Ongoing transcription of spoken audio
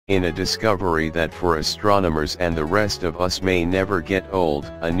In a discovery that for astronomers and the rest of us may never get old,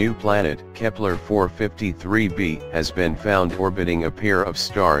 a new planet, Kepler 453b, has been found orbiting a pair of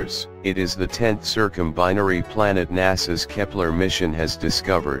stars. It is the 10th circumbinary planet NASA's Kepler mission has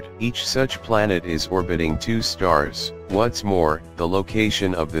discovered. Each such planet is orbiting 2 stars. What's more, the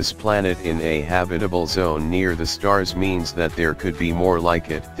location of this planet in a habitable zone near the stars means that there could be more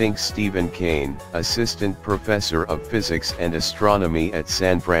like it, thinks Stephen Kane, assistant professor of physics and astronomy at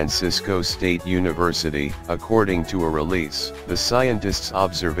San Francisco State University. According to a release, the scientists'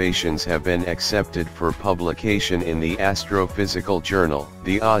 observations have been accepted for publication in the Astrophysical Journal.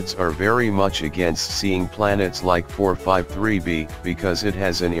 The odds are very much against seeing planets like 453b, because it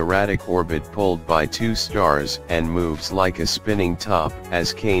has an erratic orbit pulled by 2 stars and moves like a spinning top,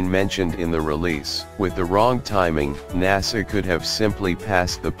 as Kane mentioned in the release. With the wrong timing, NASA could have simply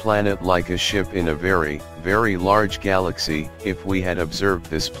passed the planet like a ship in a very large galaxy. If we had observed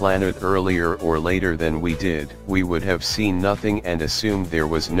this planet earlier or later than we did, we would have seen nothing and assumed there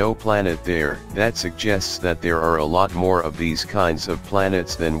was no planet there. That suggests that there are a lot more of these kinds of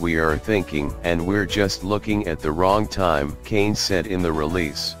planets than we are thinking, and we're just looking at the wrong time, Kane said in the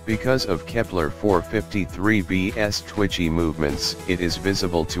release. Because of Kepler 453b's twitchy movements, it is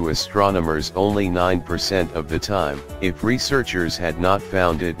visible to astronomers only 9% of the time. If researchers had not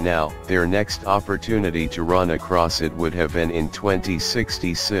found it now, their next opportunity to run across it would have been in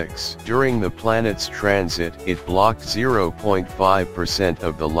 2066. During the planet's transit, it blocked 0.5%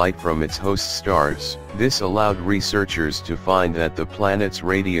 of the light from its host stars. This allowed researchers to find that the planet's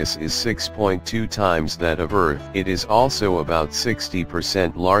radius is 6.2 times that of Earth. It is also about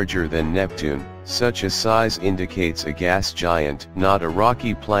 60% larger than Neptune. Such a size indicates a gas giant, not a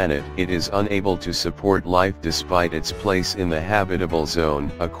rocky planet. It is unable to support life despite its place in the habitable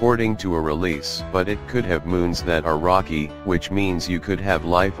zone, according to a release. But it could have moons that are rocky, which means you could have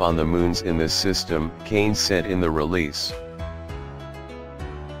life on the moons in this system, Kane said in the release.